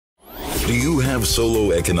Do you have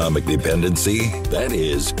solo economic dependency? That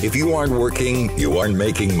is, if you aren't working, you aren't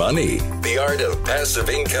making money. The Art of Passive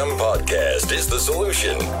Income podcast is the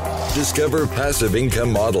solution. Discover passive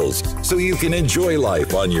income models so you can enjoy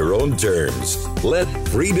life on your own terms. Let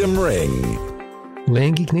freedom ring.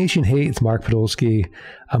 Land Geek Nation, hey, it's Mark Podolsky.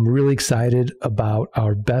 I'm really excited about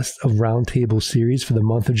our Best of Roundtable series for the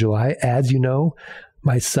month of July. As you know,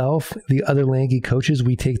 myself, the other Land Geek coaches,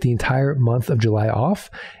 we take the entire month of July off.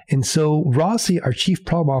 And so Rossi, our chief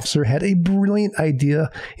problem officer, had a brilliant idea.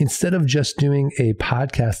 Instead of just doing a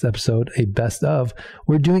podcast episode, a best of,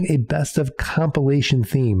 we're doing a best of compilation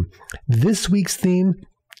theme. This week's theme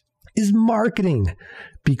is marketing,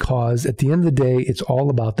 because at the end of the day, it's all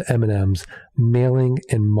about the M&Ms, mailing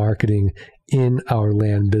and marketing in our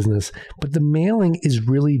land business. But the mailing is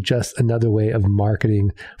really just another way of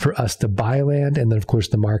marketing for us to buy land. And then, of course,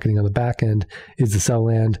 the marketing on the back end is to sell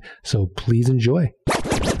land. So please enjoy.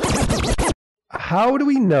 How do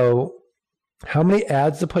we know how many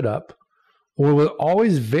ads to put up? Or will it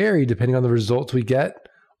always vary depending on the results we get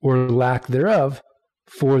or lack thereof,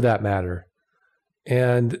 for that matter?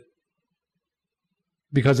 And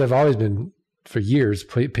because I've always been, for years,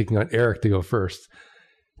 picking on Erik to go first.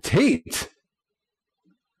 Tate,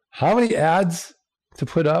 how many ads to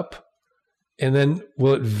put up? And then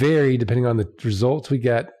will it vary depending on the results we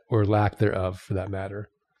get or lack thereof, for that matter?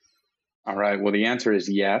 All right. Well, the answer is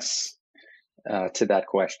yes to that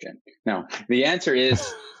question. No, the answer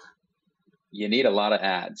is you need a lot of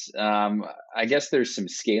ads. I guess there's some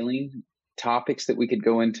scaling topics that we could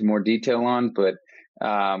go into more detail on, but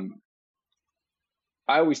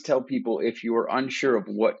I always tell people, if you're unsure of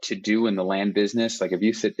what to do in the land business, like if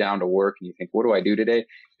you sit down to work and you think, what do I do today?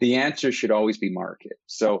 The answer should always be market.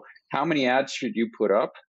 So how many ads should you put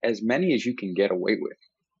up? As many as you can get away with.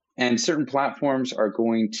 And certain platforms are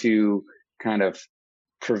going to kind of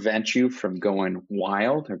prevent you from going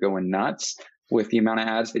wild or going nuts with the amount of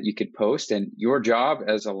ads that you could post. And your job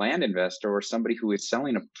as a land investor or somebody who is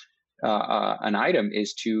selling an item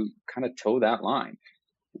is to kind of toe that line.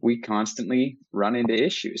 We constantly run into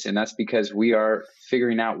issues, and that's because we are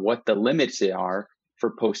figuring out what the limits are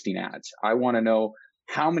for posting ads. I want to know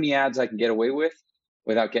how many ads I can get away with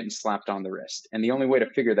without getting slapped on the wrist. And the only way to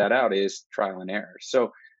figure that out is trial and error.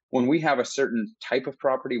 So when we have a certain type of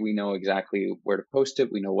property, we know exactly where to post it.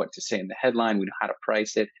 We know what to say in the headline. We know how to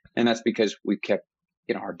price it. And that's because we've kept,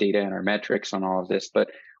 our data and our metrics on all of this. But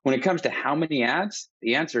when it comes to how many ads,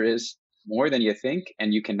 the answer is more than you think,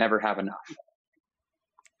 and you can never have enough.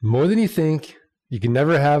 More than you think. You can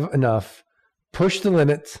never have enough. Push the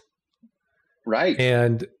limits. Right.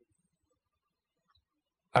 And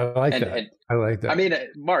I like that. I like that. I mean,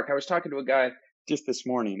 Mark, I was talking to a guy just this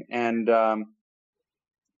morning, and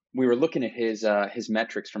we were looking at his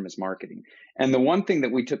metrics from his marketing. And the one thing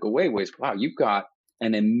that we took away was, wow, you've got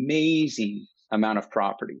an amazing amount of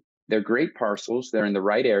property. They're great parcels. They're in the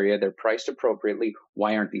right area. They're priced appropriately.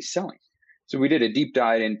 Why aren't these selling? So we did a deep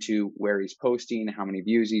dive into where he's posting, how many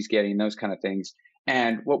views he's getting, those kind of things.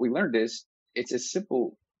 And what we learned is it's as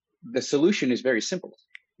simple. The solution is very simple.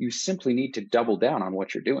 You simply need to double down on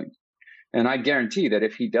what you're doing. And I guarantee that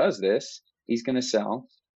if he does this, he's going to sell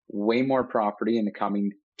way more property in the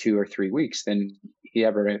coming 2 or 3 weeks than he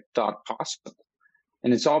ever thought possible.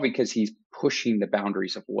 And it's all because he's pushing the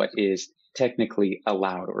boundaries of what is technically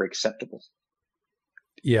allowed or acceptable.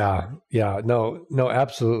 Yeah. No,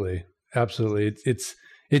 absolutely. Absolutely. It's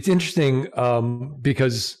interesting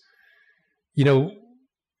because,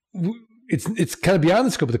 it's kind of beyond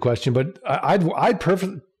the scope of the question, but I'd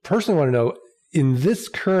personally want to know, in this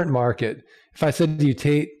current market, if I said to you,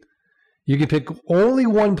 Tate, you can pick only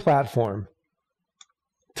one platform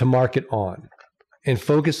to market on and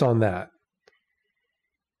focus on that,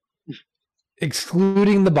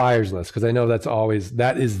 excluding the buyer's list, because I know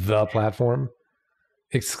that is the platform.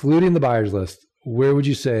 Excluding the buyer's list, where would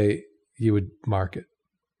you say you would market?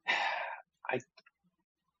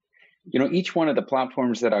 Each one of the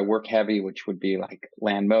platforms that I work heavy, which would be like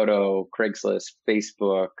Landmodo, Craigslist,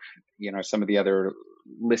 Facebook, some of the other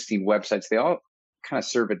listing websites, they all kind of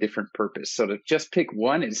serve a different purpose. So to just pick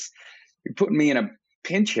one you're putting me in a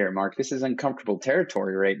pinch here, Mark. This is uncomfortable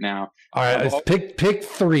territory right now. All right, let's pick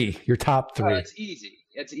 3, your top 3. It's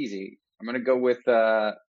easy. I'm going to go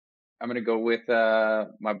with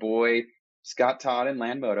my boy Scott Todd in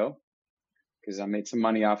Landmodo, because I made some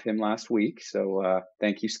money off him last week. So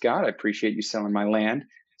thank you, Scott. I appreciate you selling my land.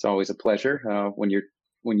 It's always a pleasure when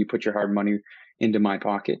you put your hard money into my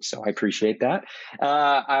pocket. So I appreciate that.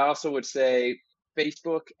 I also would say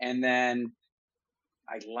Facebook, and then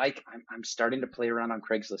I'm starting to play around on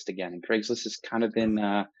Craigslist again. And Craigslist has kind of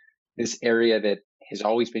been this area that has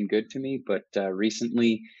always been good to me, but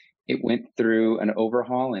recently it went through an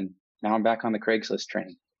overhaul, and now I'm back on the Craigslist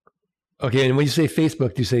train. Okay. And when you say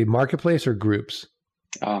Facebook, do you say marketplace or groups?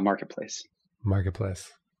 Marketplace.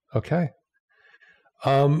 Marketplace. Okay.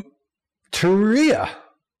 Teria,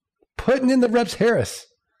 putting in the reps Harris.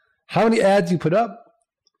 How many ads you put up,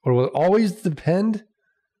 or will it always depend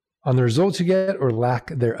on the results you get or lack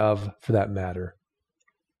thereof for that matter?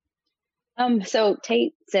 So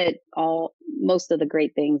Tate said most of the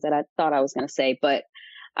great things that I thought I was going to say, but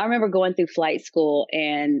I remember going through flight school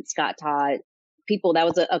and Scott Todd, that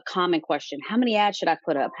was a common question. How many ads should I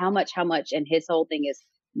put up? How much? And his whole thing is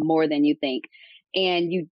more than you think.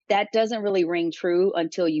 And that doesn't really ring true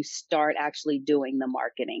until you start actually doing the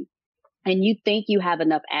marketing. And you think you have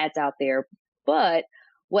enough ads out there, but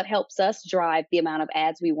what helps us drive the amount of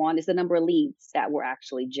ads we want is the number of leads that we're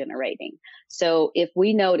actually generating. So if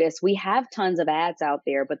we notice we have tons of ads out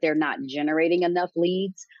there, but they're not generating enough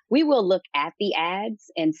leads, we will look at the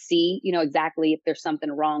ads and see, exactly if there's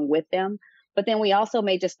something wrong with them. But then we also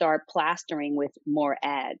may just start plastering with more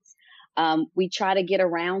ads. We try to get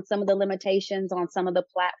around some of the limitations on some of the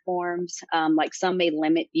platforms. Like some may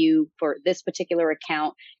limit you for this particular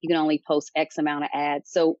account. You can only post X amount of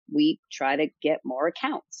ads. So we try to get more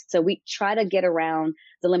accounts. So we try to get around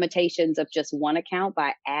the limitations of just one account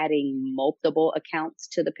by adding multiple accounts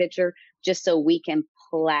to the picture, just so we can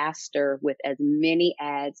plaster with as many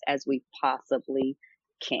ads as we possibly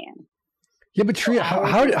can. Yeah, but Teria,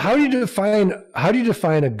 how do you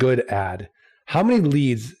define a good ad? How many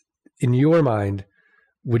leads in your mind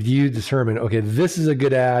would you determine, okay, this is a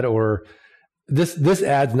good ad, or this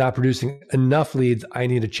ad's not producing enough leads, I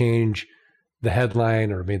need to change the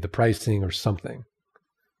headline or maybe the pricing or something?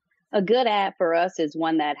 A good ad for us is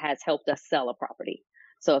one that has helped us sell a property.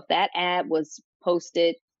 So if that ad was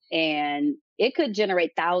posted and it could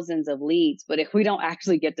generate thousands of leads, but if we don't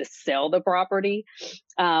actually get to sell the property,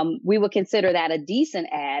 we would consider that a decent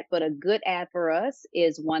ad. But a good ad for us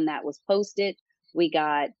is one that was posted. We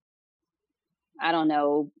got, I don't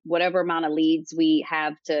know, whatever amount of leads we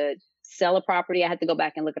have to sell a property. I had to go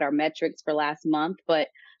back and look at our metrics for last month, but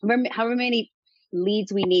however many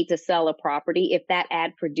leads we need to sell a property, if that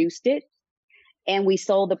ad produced it and we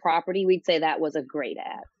sold the property, we'd say that was a great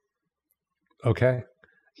ad. Okay.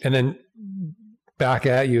 And then back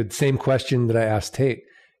at you, the same question that I asked Tate,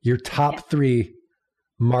 your top 3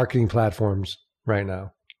 marketing platforms right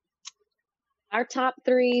now. Our top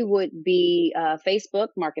 3 would be Facebook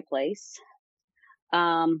Marketplace,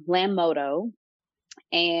 Landmodo,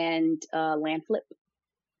 and Land Flip.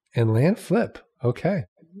 And Land Flip. Okay.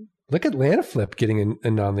 Look at Land Flip getting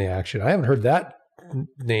in on the action. I haven't heard that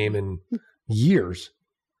name in years.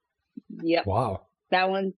 Yep. Wow.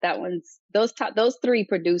 Those 3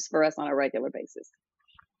 produce for us on a regular basis.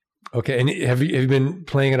 Okay. And have you been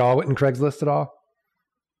playing at all in Craigslist at all?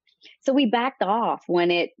 So we backed off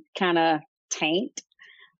when it kind of tanked,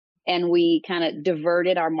 and we kind of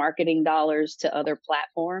diverted our marketing dollars to other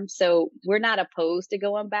platforms. So we're not opposed to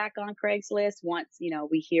going back on Craigslist once,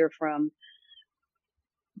 we hear from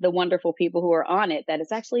the wonderful people who are on it that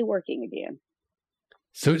it's actually working again.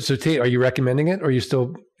 So Tate, are you recommending it, or are you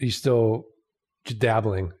still just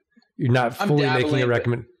dabbling? You're not fully making a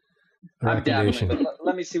recommendation. I'm dabbling, but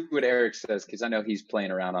let me see what Erik says, because I know he's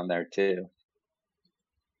playing around on there too.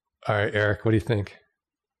 All right, Erik, what do you think?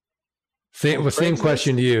 Same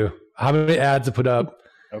question to you. How many ads to put up?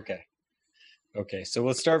 Okay. So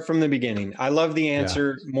we'll start from the beginning. I love the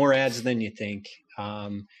answer, more ads than you think.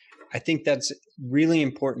 I think that's really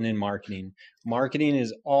important in marketing. Marketing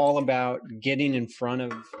is all about getting in front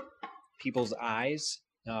of people's eyes.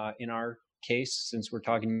 In our case, since we're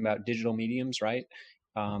talking about digital mediums, right?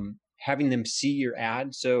 Having them see your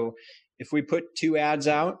ad. So if we put 2 ads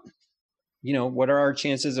out, what are our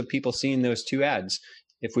chances of people seeing those 2 ads?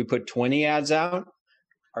 If we put 20 ads out,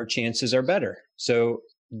 our chances are better. So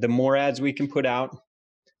the more ads we can put out,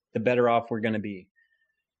 the better off we're going to be.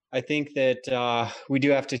 I think that we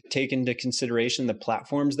do have to take into consideration the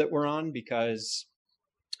platforms that we're on, because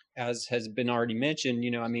as has been already mentioned,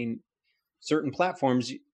 certain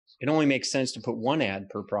platforms, it only makes sense to put 1 ad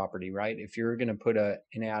per property, right? If you're going to put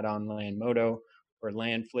an ad on Landmodo or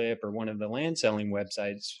Land Flip or one of the land selling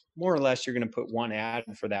websites, more or less, you're going to put 1 ad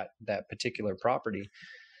for that particular property.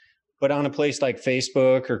 But on a place like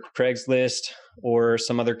Facebook or Craigslist or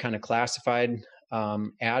some other kind of classified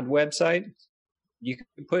ad website, you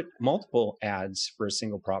can put multiple ads for a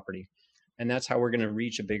single property. And that's how we're going to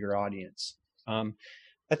reach a bigger audience.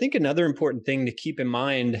 I think another important thing to keep in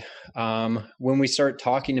mind when we start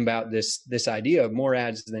talking about this idea of more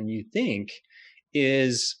ads than you think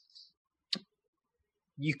is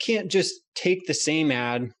you can't just take the same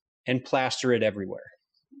ad and plaster it everywhere.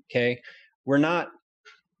 Okay. We're not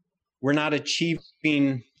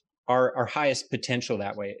achieving our highest potential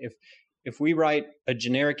that way. If we write a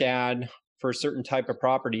generic ad for a certain type of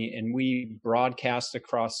property and we broadcast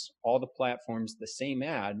across all the platforms the same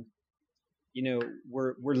ad,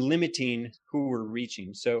 we're limiting who we're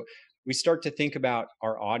reaching. So we start to think about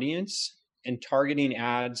our audience and targeting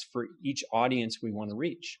ads for each audience we want to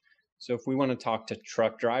reach. So if we want to talk to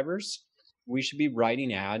truck drivers, we should be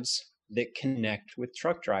writing ads that connect with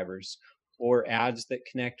truck drivers, or ads that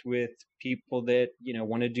connect with people that,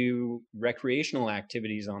 want to do recreational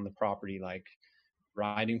activities on the property, like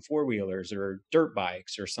riding four-wheelers or dirt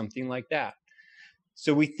bikes or something like that.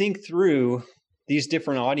 So we think through these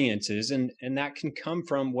different audiences, and that can come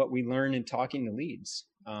from what we learn in talking to leads.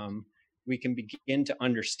 We can begin to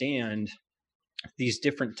understand these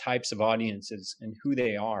different types of audiences and who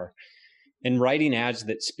they are, and writing ads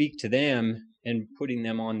that speak to them and putting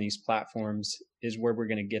them on these platforms is where we're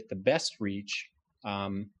going to get the best reach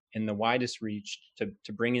and the widest reach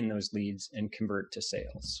to bring in those leads and convert to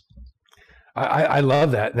sales. I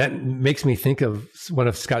love that. That makes me think of one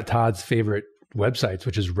of Scott Todd's favorite websites,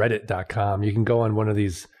 which is reddit.com. You can go on one of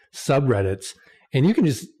these subreddits and you can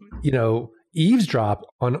just, eavesdrop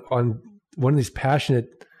on one of these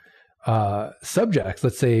passionate subjects.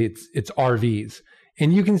 Let's say it's RVs.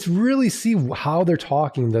 And you can really see how they're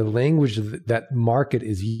talking, the language that market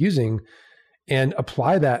is using, and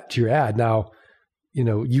apply that to your ad. Now,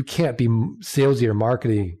 you can't be salesy or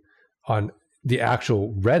marketing on the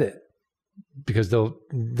actual Reddit because they'll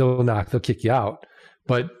kick you out.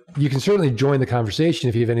 But you can certainly join the conversation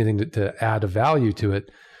if you have anything to add a value to it.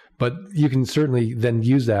 But you can certainly then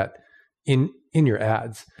use that in your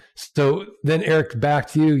ads. So then, Erik, back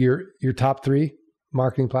to you. Your top 3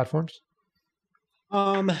 marketing platforms.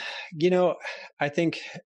 I think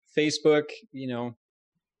Facebook,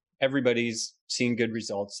 everybody's seen good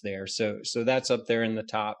results there. So that's up there in the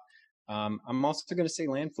top. I'm also going to say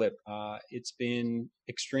Land Flip. It's been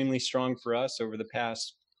extremely strong for us over the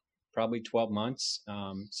past probably 12 months.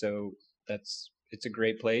 So it's a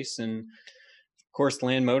great place. And of course,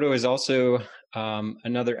 Land Moto is also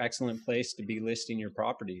another excellent place to be listing your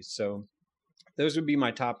properties. So those would be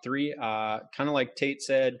my top 3. Kind of like Tate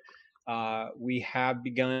said, we have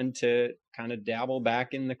begun to kind of dabble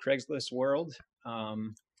back in the Craigslist world.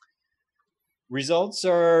 Results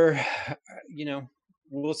are,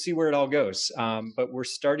 we'll see where it all goes. But we're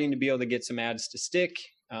starting to be able to get some ads to stick.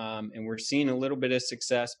 And we're seeing a little bit of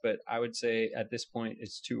success, but I would say at this point,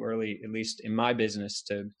 it's too early, at least in my business,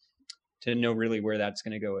 to know really where that's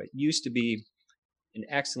going to go. It used to be an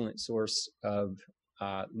excellent source of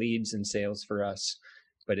leads and sales for us,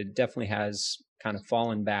 but it definitely has kind of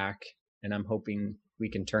fallen back, and I'm hoping we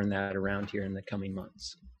can turn that around here in the coming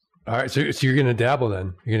months. All right. So you're going to dabble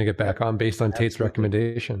then. You're going to get back on based on Tate's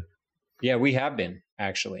recommendation. Yeah, we have been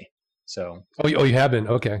actually. So. Oh, you have been.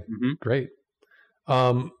 Okay, mm-hmm. Great.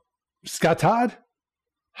 Scott Todd,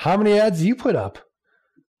 how many ads do you put up?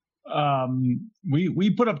 We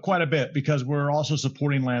put up quite a bit because we're also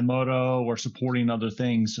supporting Land Moto, we're supporting other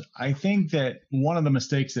things. I think that one of the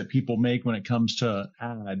mistakes that people make when it comes to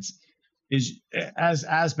ads is,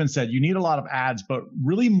 as been said, you need a lot of ads, but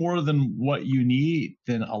really more than what you need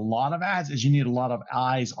than a lot of ads is you need a lot of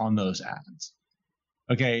eyes on those ads.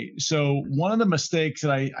 Okay, so one of the mistakes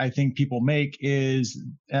that I think people make is,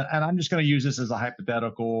 and I'm just going to use this as a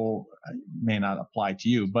hypothetical, may not apply to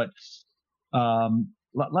you, but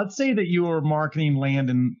let's say that you are marketing land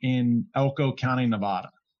in Elko County,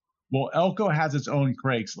 Nevada. Well, Elko has its own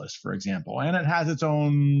Craigslist, for example, and it has its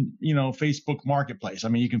own, Facebook Marketplace. I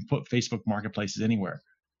mean, you can put Facebook Marketplaces anywhere.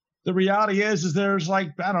 The reality is there's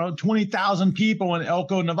 20,000 people in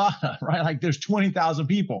Elko, Nevada, right? Like there's 20,000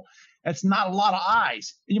 people. That's not a lot of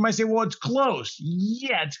eyes. And you might say, well, it's close.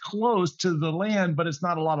 Yeah, it's close to the land, but it's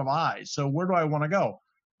not a lot of eyes. So where do I want to go?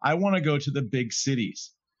 I want to go to the big cities.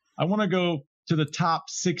 I want to go to the top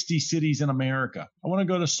 60 cities in America. I want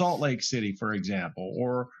to go to Salt Lake City, for example,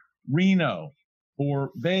 or Reno, or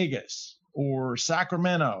Vegas, or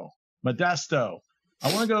Sacramento, Modesto.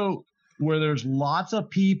 I want to go where there's lots of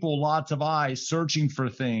people, lots of eyes searching for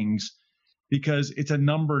things, because it's a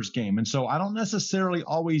numbers game. And so I don't necessarily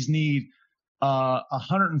always need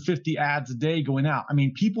 150 ads a day going out. I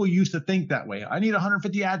mean, people used to think that way. I need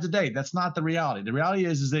 150 ads a day. That's not the reality. The reality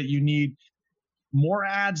is that you need more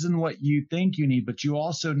ads than what you think you need, but you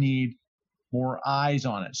also need more eyes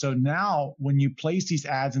on it. So now when you place these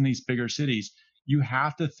ads in these bigger cities, you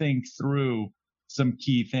have to think through some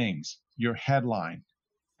key things, your headline,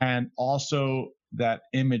 and also that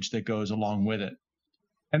image that goes along with it.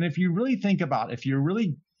 And if you really think about it, if you're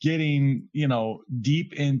really getting,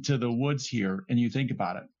 deep into the woods here and you think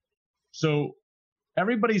about it, so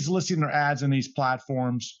everybody's listing their ads in these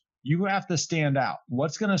platforms. You have to stand out.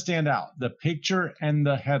 What's going to stand out? The picture and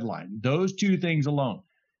the headline, those two things alone.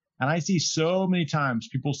 And I see so many times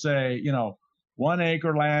people say, 1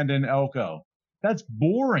 acre land in Elko. That's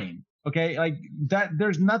boring. Okay. Like that,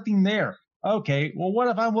 there's nothing there. Okay. Well, what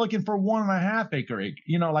if I'm looking for 1.5 acre?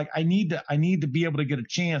 I need to be able to get a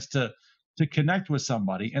chance to connect with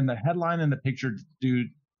somebody, and the headline and the picture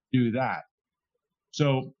do that.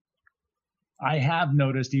 So I have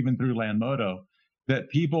noticed even through Landmodo that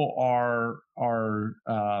people are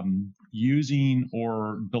using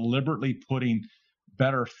or deliberately putting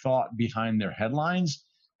better thought behind their headlines,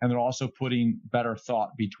 and they're also putting better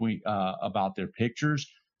thought about their pictures.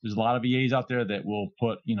 There's a lot of VAs out there that will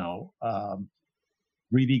put 3D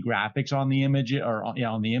graphics on the image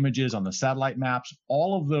on the images, on the satellite maps.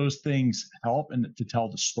 All of those things help to tell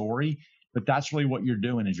the story. But that's really what you're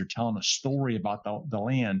doing, is you're telling a story about the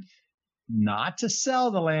land, not to sell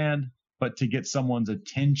the land, but to get someone's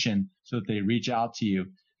attention so that they reach out to you.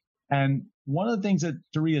 And one of the things that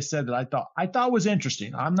Teria said that I thought was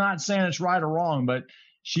interesting, I'm not saying it's right or wrong, but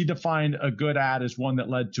she defined a good ad as one that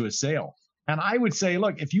led to a sale. And I would say,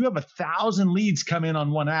 look, if you have 1,000 leads come in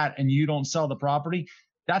on one ad and you don't sell the property,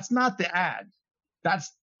 that's not the ad.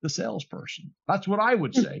 That's the salesperson. That's what I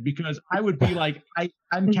would say, because I would be like,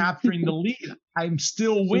 I'm capturing the lead. I'm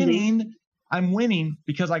still winning. I'm winning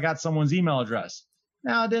because I got someone's email address.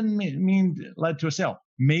 Now, it didn't mean it led to a sale.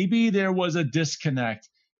 Maybe there was a disconnect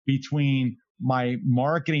between my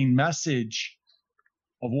marketing message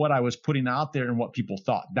of what I was putting out there and what people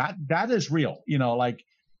thought. That is real,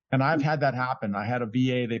 and I've had that happen. I had a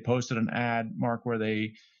VA, they posted an ad, Mark, where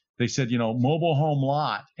they said, mobile home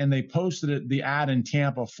lot, and they posted the ad in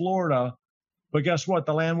Tampa, Florida. But guess what?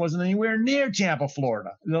 The land wasn't anywhere near Tampa,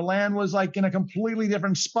 Florida. The land was like in a completely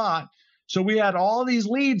different spot. So we had all these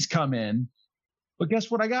leads come in, but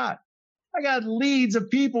guess what I got? I got leads of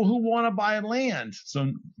people who want to buy land.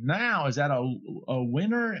 So now, is that a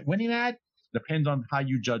winning ad? Depends on how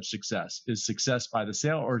you judge success. Is success by the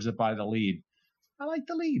sale, or is it by the lead? I like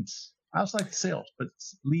the leads. I also like the sales, but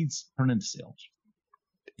leads turn into sales.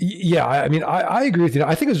 Yeah, I mean, I agree with you.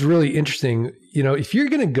 I think it's really interesting. If you're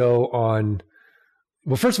going to go on,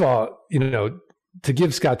 well, first of all, to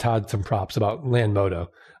give Scott Todd some props about Landmodo.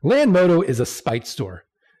 Landmodo is a spite store,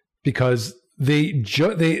 because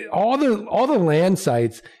all the land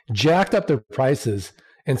sites jacked up their prices,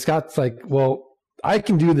 and Scott's like, well, I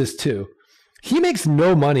can do this too. He makes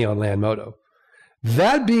no money on Landmodo.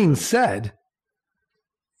 That being said,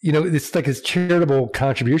 it's like his charitable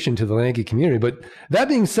contribution to the Land Geek community. But that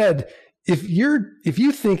being said, if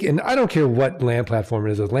you think, and I don't care what land platform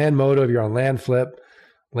it is, Landmodo, if you're on LandFlip,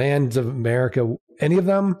 Lands of America, any of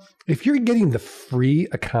them, if you're getting the free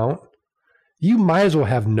account, you might as well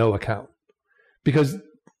have no account, because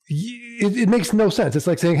it makes no sense. It's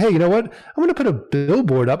like saying, hey, you know what? I'm going to put a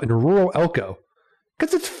billboard up in rural Elko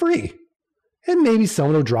because it's free. And maybe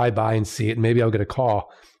someone will drive by and see it, and maybe I'll get a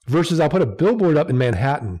call. Versus I'll put a billboard up in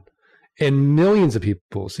Manhattan and millions of people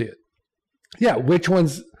will see it. Yeah, which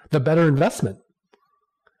one's the better investment?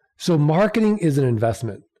 So marketing is an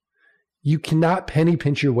investment. You cannot penny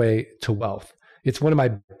pinch your way to wealth. It's one of my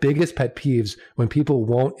biggest pet peeves when people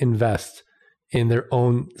won't invest in their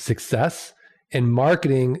own success. And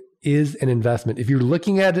marketing is an investment. If you're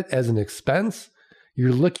looking at it as an expense,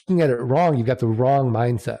 you're looking at it wrong. You've got the wrong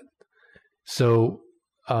mindset. So,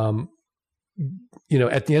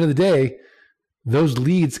 at the end of the day, those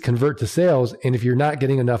leads convert to sales. And if you're not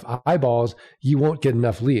getting enough eyeballs, you won't get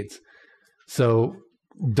enough leads. So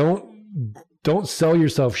don't sell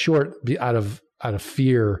yourself short out of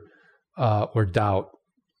fear or doubt.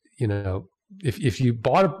 If you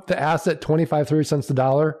bought the asset 25, 30 cents a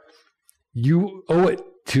dollar, you owe it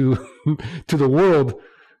to the world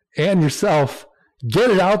and yourself.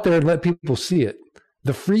 Get it out there and let people see it.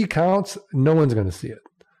 The free accounts, no one's going to see it.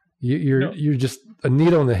 You're just a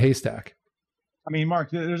needle in the haystack. I mean,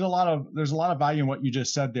 Mark, there's a lot of value in what you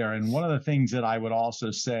just said there. And one of the things that I would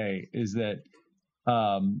also say is that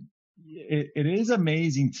it is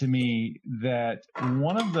amazing to me that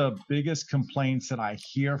one of the biggest complaints that I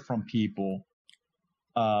hear from people,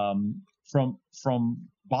 from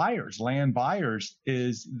buyers, land buyers,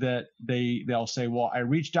 is that they'll say, well, I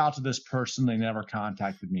reached out to this person, they never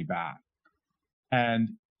contacted me back. And,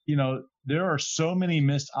 there are so many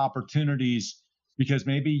missed opportunities because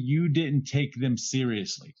maybe you didn't take them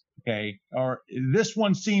seriously. Okay. Or this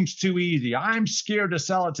one seems too easy. I'm scared to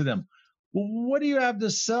sell it to them. Well, what do you have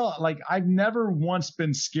to sell? Like, I've never once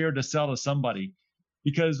been scared to sell to somebody.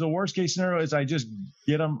 because the worst case scenario is I just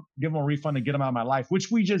give them a refund and get them out of my life, which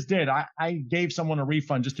we just did. I gave someone a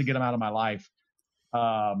refund just to get them out of my life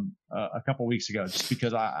a couple of weeks ago, just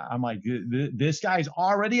because I'm like, this guy's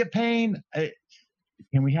already a pain.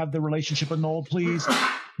 Can we have the relationship annulled, please?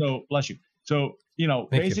 So bless you. So,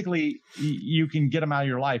 basically you can get them out of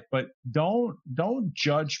your life, but don't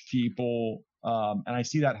judge people. And I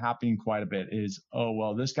see that happening quite a bit is, oh,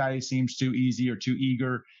 well, this guy seems too easy or too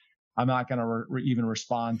eager. I'm not going to even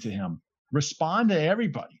respond to him. Respond to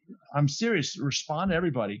everybody. I'm serious. Respond to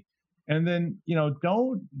everybody. And then,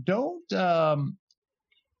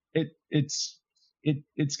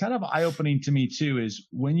 it's kind of eye-opening to me too, is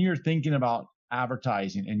when you're thinking about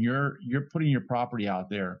advertising and you're putting your property out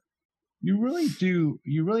there, you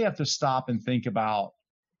really have to stop and think about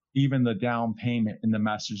even the down payment and the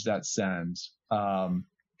message that sends. I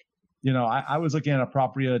was looking at a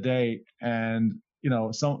property the other day, and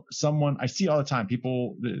someone I see all the time,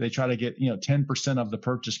 people, they try to get 10% of the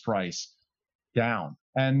purchase price down.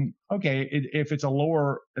 And okay, if it's a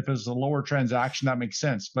lower transaction, that makes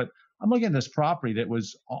sense. But I'm looking at this property that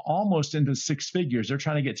was almost into six figures. They're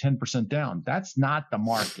trying to get 10% down. That's not the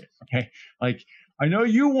market. Okay. Like, I know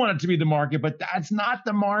you want it to be the market, but that's not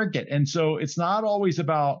the market. And so it's not always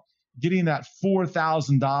about getting that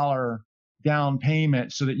 $4,000 down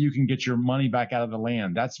payment so that you can get your money back out of the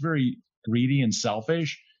land. That's very greedy and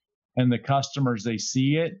selfish. And the customers, they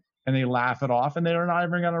see it and they laugh it off, and they're not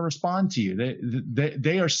even going to respond to you.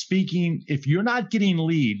 They are speaking. If you're not getting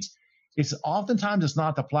leads, it's not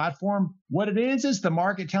the platform. What it is the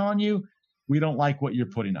market telling you, we don't like what you're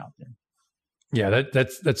putting out there. Yeah,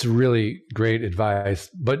 that's really great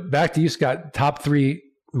advice. But back to you, Scott, top 3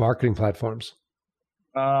 marketing platforms.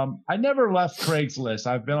 I never left Craigslist.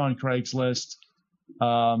 I've been on Craigslist.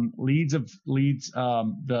 Leads.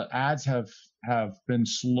 The ads have been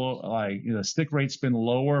slow. Stick rate's been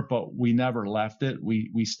lower, but we never left it.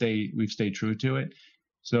 We've stayed true to it.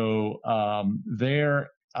 So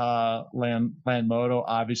Land Moto,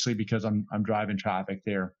 obviously, because I'm driving traffic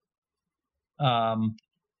there.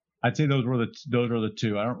 I'd say those were the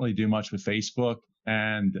 2. I don't really do much with Facebook,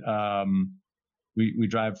 and we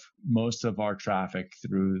drive most of our traffic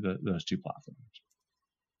through those 2 platforms.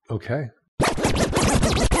 Okay.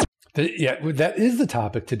 That is the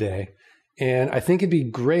topic today. And I think it'd be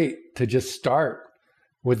great to just start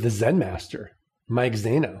with the Zen Master, Mike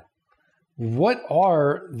Zaino. What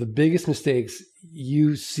are the biggest mistakes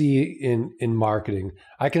you see in marketing?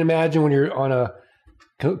 I can imagine when you're on a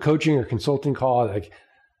coaching or consulting call, and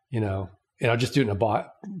I'll just do it in a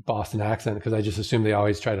Boston accent because I just assume they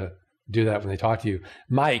always try to do that when they talk to you.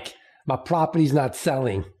 Mike, my property's not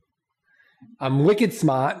selling. I'm wicked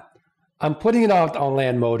smart. I'm putting it out on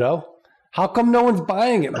Land Moto. How come no one's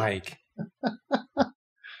buying it, Mike?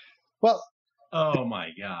 Well, oh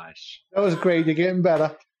my gosh, that was great. You're getting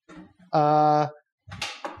better.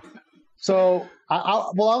 So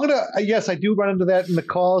yes, I do run into that in the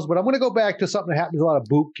calls, but I'm going to go back to something that happens a lot of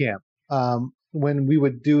boot camp. When we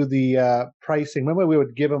would do the pricing, remember we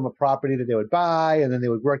would give them a property that they would buy, and then they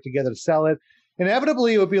would work together to sell it.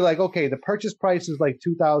 Inevitably, it would be like, okay, the purchase price is like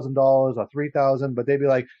 $2,000 or $3,000, but they'd be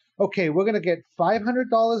like, okay, we're going to get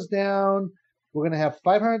 $500 down. We're going to have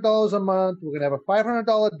 $500 a month. We're going to have a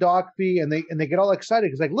 $500 doc fee, and they get all excited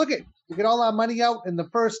because like, look we get all our money out in the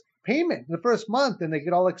first payment, in the first month, and they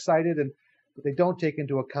get all excited. And what they don't take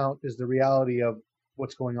into account is the reality of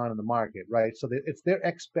what's going on in the market, right? So it's their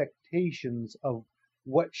expectations of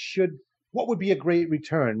what would be a great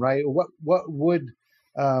return, right? What would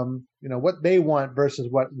what they want versus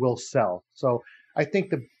what will sell. So I think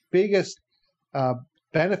the biggest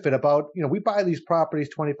benefit about, we buy these properties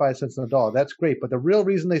 25 cents on the dollar. That's great. But the real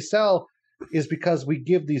reason they sell is because we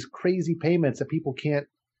give these crazy payments that people can't.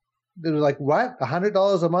 They're like, what?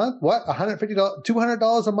 $100 a month? What? $150,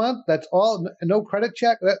 $200 a month? That's all? No credit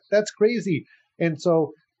check? That's crazy. And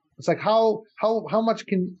so it's like, how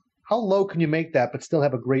low can you make that, but still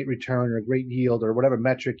have a great return or a great yield or whatever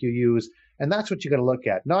metric you use? And that's what you got to look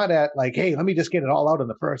at. Not at like, hey, let me just get it all out in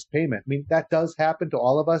the first payment. I mean, that does happen to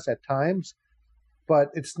all of us at times, but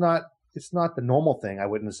it's not the normal thing, I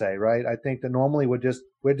wouldn't say, right? I think that normally we're just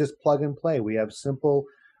plug and play. We have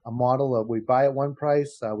a model of we buy at one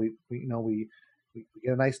price, we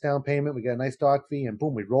get a nice down payment, we get a nice doc fee, and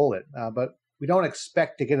boom, we roll it. But we don't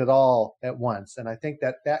expect to get it all at once. And I think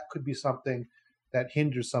that could be something that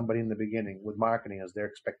hinders somebody in the beginning with marketing, as their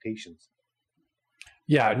expectations.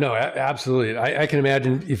 Yeah, no, absolutely. I can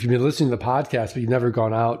imagine if you've been listening to the podcast, but you've never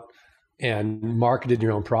gone out and marketed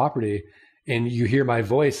your own property, and you hear my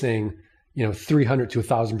voice saying, 300 to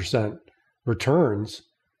 1,000% returns,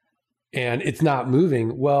 and it's not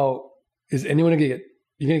moving. Well, is anyone going to get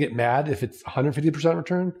you're going to get mad if it's 150%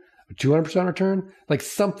 return or 200% return. Like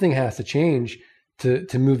something has to change to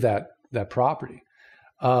move that property.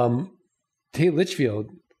 Tate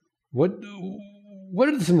Litchfield, what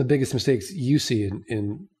are some of the biggest mistakes you see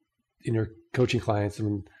in your coaching clients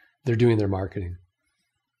when they're doing their marketing?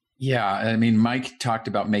 Yeah, I mean, Mike talked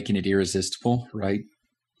about making it irresistible, right?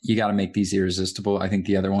 You got to make these irresistible. I think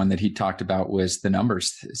the other one that he talked about was the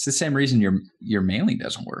numbers. It's the same reason your mailing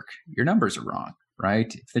doesn't work. Your numbers are wrong,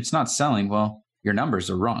 right? If it's not selling, well, your numbers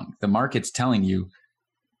are wrong. The market's telling you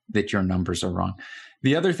that your numbers are wrong.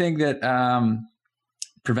 The other thing that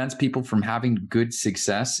prevents people from having good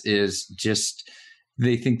success is just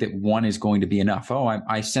they think that one is going to be enough. Oh,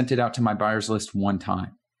 I sent it out to my buyers list one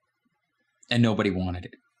time and nobody wanted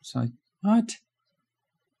it. So like, what?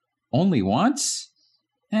 Only once?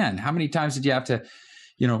 Man, how many times did you have to,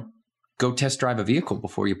 go test drive a vehicle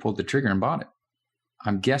before you pulled the trigger and bought it?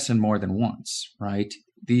 I'm guessing more than once, right?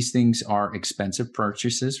 These things are expensive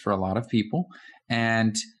purchases for a lot of people,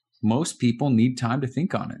 and most people need time to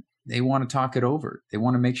think on it. They want to talk it over. They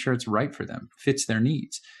want to make sure it's right for them, fits their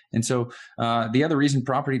needs. And so the other reason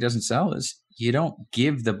property doesn't sell is you don't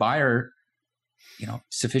give the buyer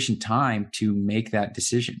sufficient time to make that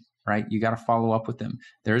decision, right? You got to follow up with them.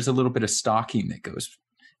 There's a little bit of stalking that goes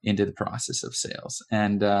into the process of sales.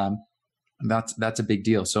 And that's a big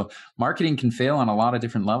deal. So marketing can fail on a lot of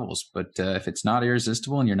different levels, but if it's not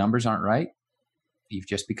irresistible and your numbers aren't right, you've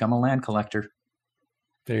just become a land collector.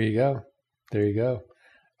 There you go.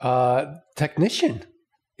 Technician,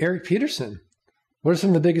 Erik Peterson. What are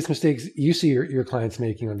some of the biggest mistakes you see your clients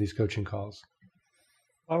making on these coaching calls?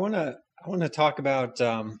 I want to talk about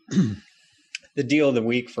the deal of the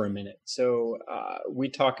week for a minute. So we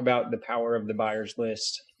talk about the power of the buyer's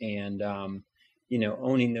list and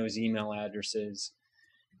owning those email addresses.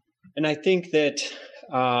 And I think that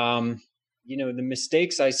the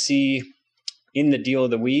mistakes I see in the deal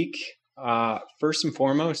of the week, first and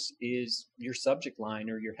foremost, is your subject line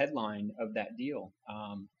or your headline of that deal.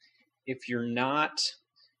 If you're not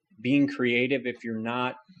being creative, if you're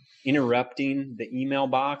not interrupting the email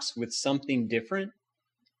box with something different,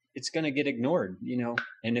 it's going to get ignored,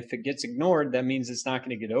 and if it gets ignored, that means it's not going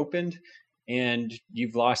to get opened and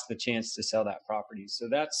you've lost the chance to sell that property. So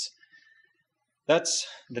that's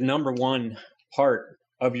the number one part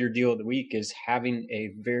of your deal of the week, is having a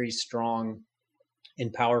very strong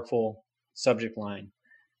and powerful subject line.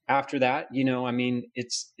 After that,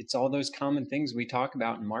 it's all those common things we talk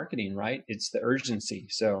about in marketing, right? It's the urgency.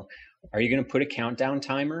 So are you going to put a countdown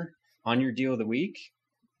timer on your deal of the week?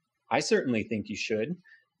 I certainly think you should.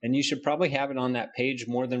 And you should probably have it on that page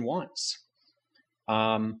more than once.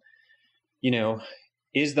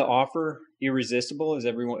 Is the offer irresistible, as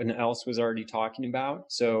everyone else was already talking about?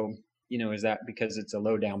 So, is that because it's a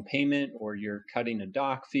low down payment, or you're cutting a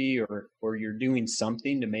doc fee, or you're doing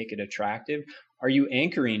something to make it attractive? Are you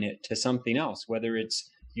anchoring it to something else, whether it's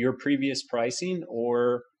your previous pricing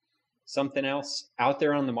or something else out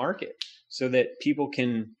there on the market, so that people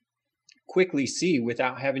can quickly see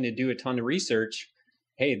without having to do a ton of research,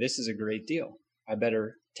 hey, this is a great deal. I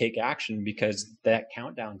better take action because that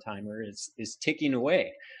countdown timer is ticking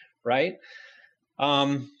away, right?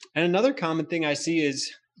 And another common thing I see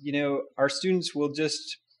is, our students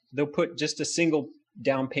they'll put just a single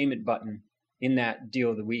down payment button in that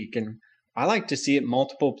deal of the week. And I like to see it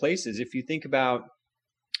multiple places. If you think about,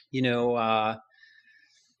 a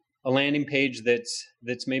landing page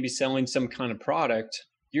that's maybe selling some kind of product,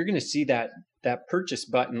 you're going to see that purchase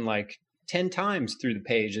button like 10 times through the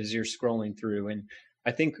page as you're scrolling through. And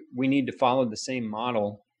I think we need to follow the same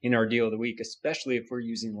model in our deal of the week, especially if we're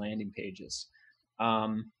using landing pages.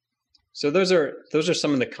 So those are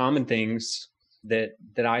some of the common things that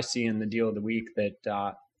I see in the deal of the week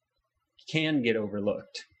that can get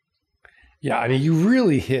overlooked. Yeah, I mean, you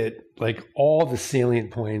really hit like all the salient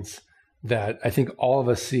points that I think all of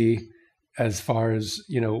us see as far as,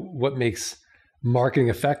 what makes marketing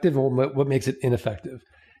effective and what makes it ineffective.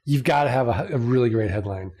 You've got to have a really great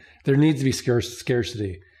headline. There needs to be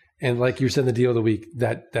scarcity. And like you said in the deal of the week,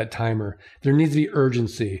 that timer, there needs to be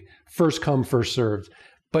urgency, first come, first served.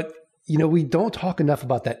 But, we don't talk enough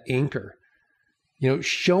about that anchor,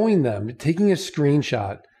 showing them, taking a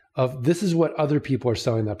screenshot of this is what other people are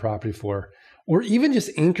selling that property for, or even just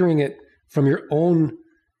anchoring it from your own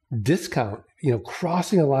discount,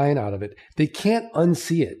 crossing a line out of it. They can't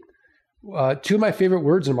unsee it. Two of my favorite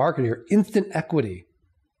words in marketing are instant equity.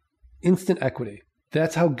 Instant equity.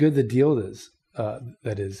 That's how good the deal is,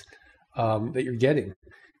 that you're getting.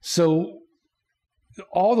 So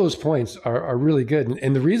all those points are really good.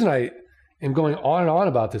 And the reason I am going on and on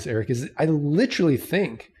about this, Erik, is I literally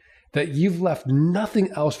think that you've left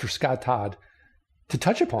nothing else for Scott Todd to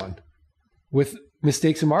touch upon with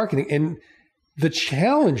mistakes in marketing. And the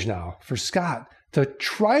challenge now for Scott to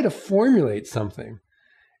try to formulate something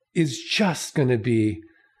is just going to be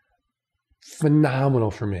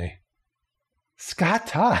phenomenal for me. Scott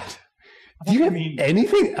Todd, do you have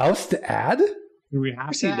anything else to add? Do we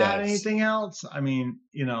have to add anything else? I mean,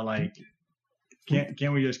 like,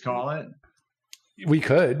 can't we just call it? We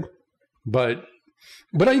could, but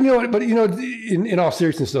in all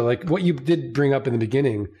seriousness though, like what you did bring up in the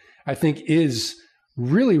beginning, I think is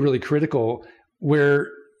really, really critical, where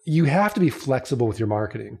you have to be flexible with your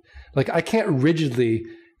marketing. Like I can't rigidly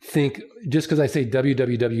think just because I say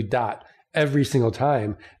www dot every single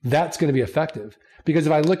time, that's going to be effective. Because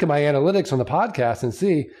if I look at my analytics on the podcast and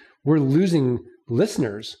see we're losing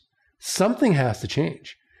listeners, something has to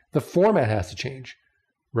change. The format has to change,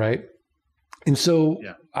 right? And so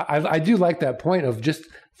I do like that point of just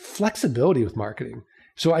flexibility with marketing.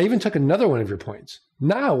 So I even took another one of your points.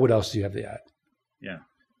 Now, what else do you have to add? Yeah.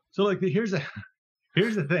 So like here's the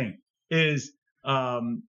thing is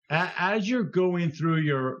as you're going through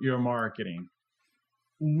your marketing,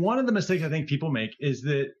 one of the mistakes I think people make is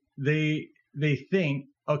that they think,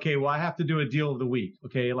 okay, well, I have to do a deal of the week.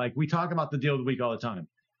 Okay, like we talk about the deal of the week all the time.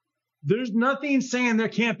 There's nothing saying there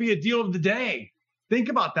can't be a deal of the day. Think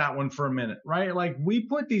about that one for a minute, right? Like we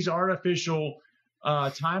put these artificial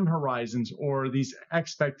time horizons or these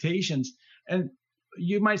expectations, and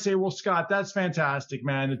you might say, well, Scott, that's fantastic,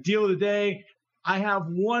 man. The deal of the day, I have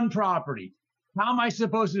one property. How am I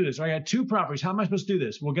supposed to do this? Or I got two properties. How am I supposed to do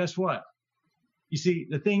this? Well, guess what? You see,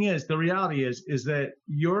 the thing is, the reality is that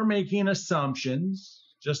you're making assumptions,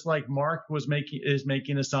 just like Mark is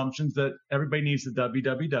making assumptions that everybody needs the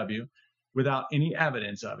www without any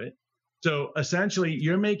evidence of it. So essentially,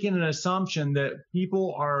 you're making an assumption that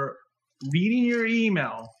people are reading your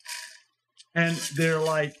email and they're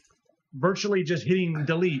like virtually just hitting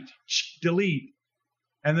delete,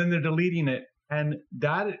 and then they're deleting it. And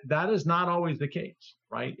that is not always the case,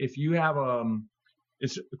 right? If you have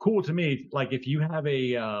it's cool to me, like if you have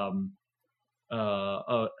an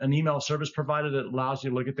email service provider that allows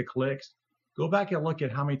you to look at the clicks, go back and look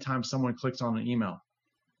at how many times someone clicks on an email.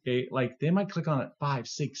 Okay, like they might click on it 5,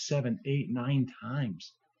 6, 7, 8, 9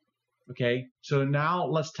 times. Okay, so now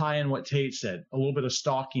let's tie in what Tate said, a little bit of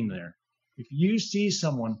stalking there. If you see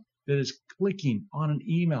someone that is clicking on an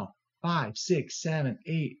email 5, 6, 7,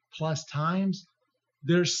 8 plus times,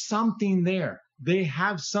 there's something there. They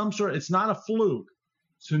have some sort, it's not a fluke.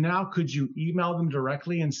 So now could you email them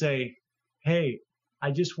directly and say, hey, I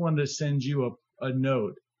just wanted to send you a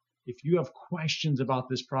note. If you have questions about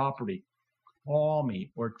this property, call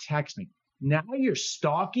me or text me. Now you're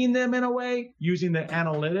stalking them in a way using the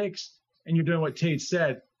analytics, and you're doing what Tate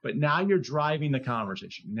said, but now you're driving the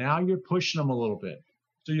conversation. Now you're pushing them a little bit.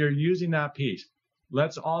 So you're using that piece.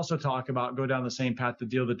 Let's also talk about go down the same path to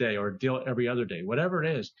deal the day or deal every other day, whatever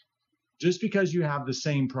it is. Just because you have the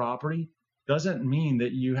same property doesn't mean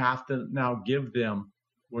that you have to now give them,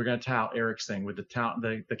 we're going to tout Erik's thing with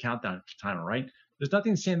the countdown timer, right? There's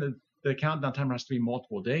nothing saying that the countdown timer has to be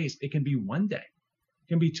multiple days. It can be one day. It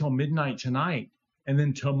can be till midnight tonight. And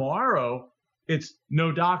then tomorrow, it's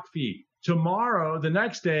no doc fee. Tomorrow, the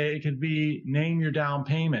next day, it could be name your down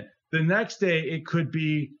payment. The next day, it could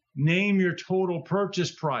be name your total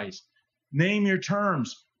purchase price, name your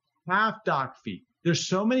terms, half doc fee. There's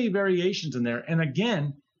so many variations in there. And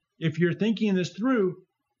again, if you're thinking this through,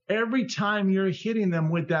 every time you're hitting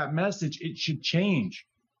them with that message, it should change.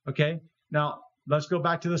 Okay. Now let's go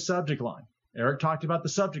back to the subject line. Erik talked about the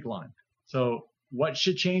subject line. So what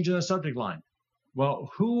should change in the subject line?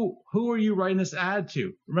 Well, who are you writing this ad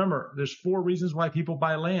to? Remember, there's 4 reasons why people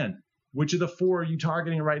buy land. Which of the 4 are you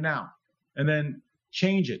targeting right now? And then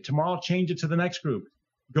change it. Tomorrow, change it to the next group.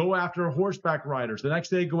 Go after horseback riders. The next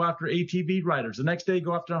day, go after ATV riders. The next day,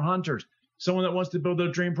 go after hunters. Someone that wants to build their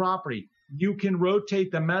dream property. You can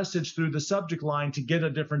rotate the message through the subject line to get a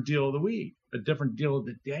different deal of the week, a different deal of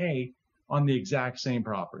the day on the exact same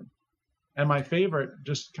property. And my favorite,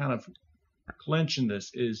 just kind of clinching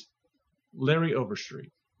this, is Larry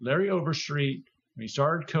Overstreet. Larry Overstreet, when he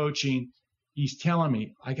started coaching, he's telling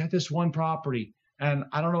me, I got this one property and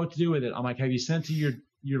I don't know what to do with it. I'm like, have you sent to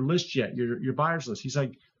your list yet, your buyer's list? He's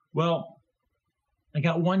like, well, I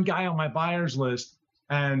got one guy on my buyer's list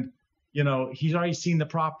and he's already seen the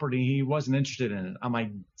property. He wasn't interested in it. I'm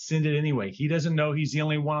like, send it anyway. He doesn't know he's the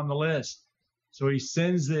only one on the list. So he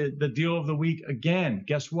sends the deal of the week again.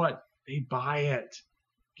 Guess what? They buy it.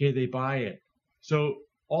 Okay, they buy it. So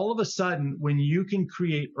all of a sudden, when you can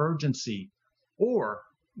create urgency, or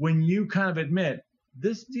when you kind of admit,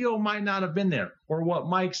 this deal might not have been there. Or what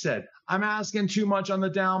Mike said, I'm asking too much on the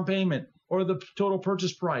down payment or the total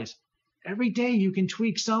purchase price. Every day you can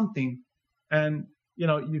tweak something, and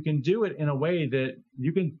you can do it in a way that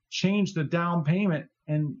you can change the down payment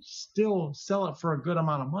and still sell it for a good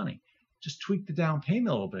amount of money. Just tweak the down payment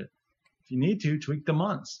a little bit. If you need to, tweak the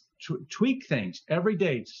months. Tweak things every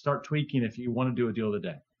day. Start tweaking if you want to do a deal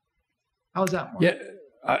today. How's that, Mark? Yeah,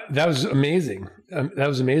 that was amazing. That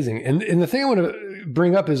was amazing. And the thing I want to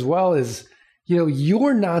bring up as well is,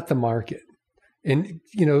 you're not the market. And,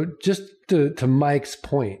 just to Mike's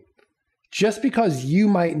point, just because you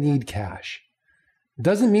might need cash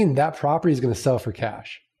doesn't mean that property is going to sell for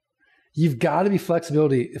cash. You've got to be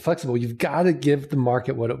flexible. You've got to give the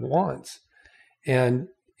market what it wants, and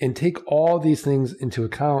take all these things into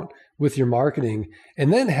account with your marketing,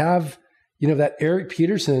 and then have, that Erik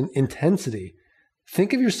Peterson intensity.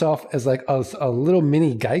 Think of yourself as like a little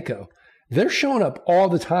mini Geico. They're showing up all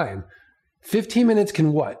the time. 15 minutes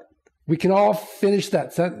can what? We can all finish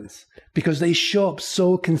that sentence because they show up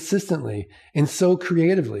so consistently and so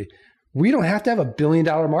creatively. We don't have to have $1 billion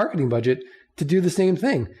marketing budget to do the same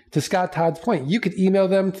thing. To Scott Todd's point, you could email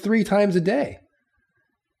them 3 times a day.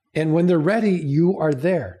 And when they're ready, you are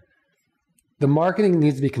there. The marketing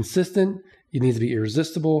needs to be consistent. It needs to be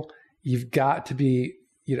irresistible. You've got to be,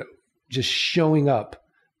 just showing up.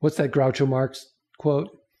 What's that Groucho Marx quote?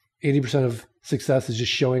 80% of success is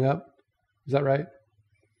just showing up. Is that right?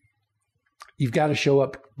 You've got to show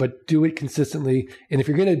up, but do it consistently. And if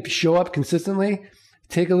you're going to show up consistently,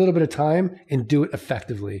 take a little bit of time and do it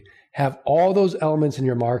effectively. Have all those elements in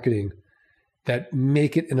your marketing that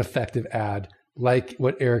make it an effective ad, like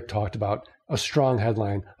what Erik talked about: a strong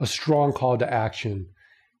headline, a strong call to action,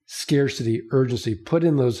 scarcity, urgency. Put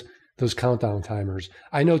in those countdown timers.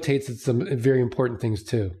 I know Tate said some very important things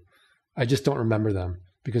too. I just don't remember them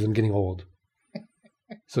because I'm getting old.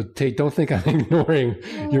 So Tate, don't think I'm ignoring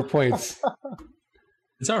your points.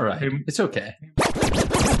 It's all right. It's okay.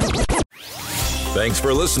 Thanks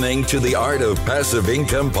for listening to the Art of Passive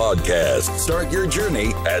Income podcast. Start your journey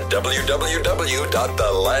at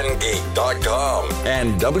www.thelandgeek.com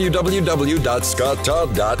and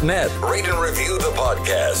www.scotttodd.net. Rate and review the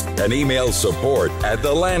podcast and email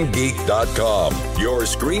support@thelandgeek.com. Your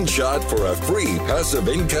screenshot for a free passive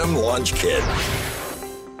income launch kit.